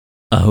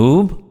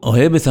אהוב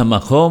אוהב את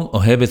המקום,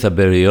 אוהב את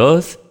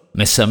הבריות,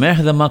 משמח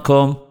את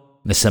המקום,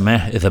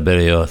 משמח את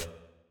הבריות.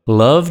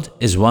 Loved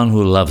is one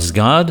who loves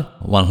God,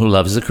 one who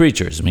loves the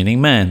creatures,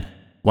 meaning man,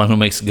 one who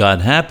makes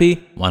God happy,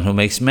 one who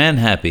makes man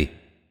happy.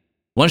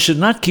 One should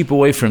not keep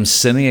away from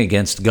sinning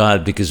against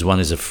God because one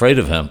is afraid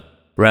of him.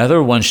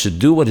 Rather, one should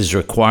do what is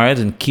required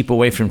and keep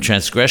away from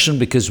transgression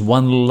because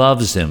one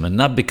loves him and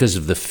not because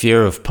of the fear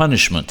of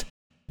punishment.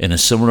 In a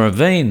similar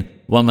vein,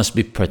 one must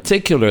be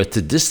particular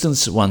to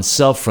distance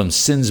oneself from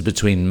sins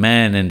between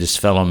man and his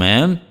fellow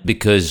man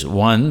because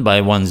one, by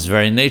one's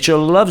very nature,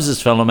 loves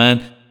his fellow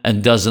man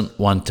and doesn't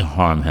want to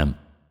harm him.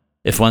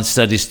 If one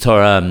studies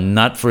Torah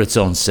not for its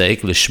own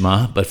sake,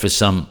 lishma, but for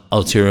some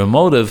ulterior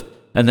motive,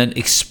 and then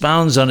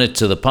expounds on it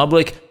to the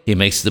public, he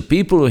makes the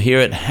people who hear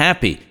it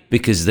happy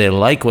because they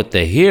like what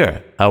they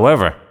hear.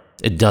 However,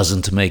 it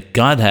doesn't make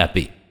God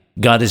happy.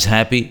 God is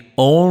happy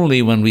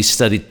only when we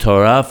study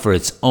Torah for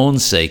its own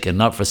sake and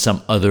not for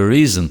some other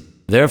reason.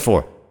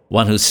 Therefore,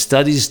 one who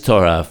studies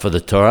Torah for the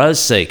Torah's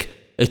sake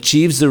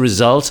achieves the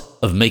result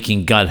of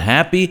making God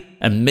happy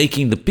and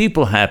making the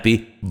people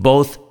happy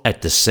both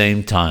at the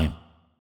same time.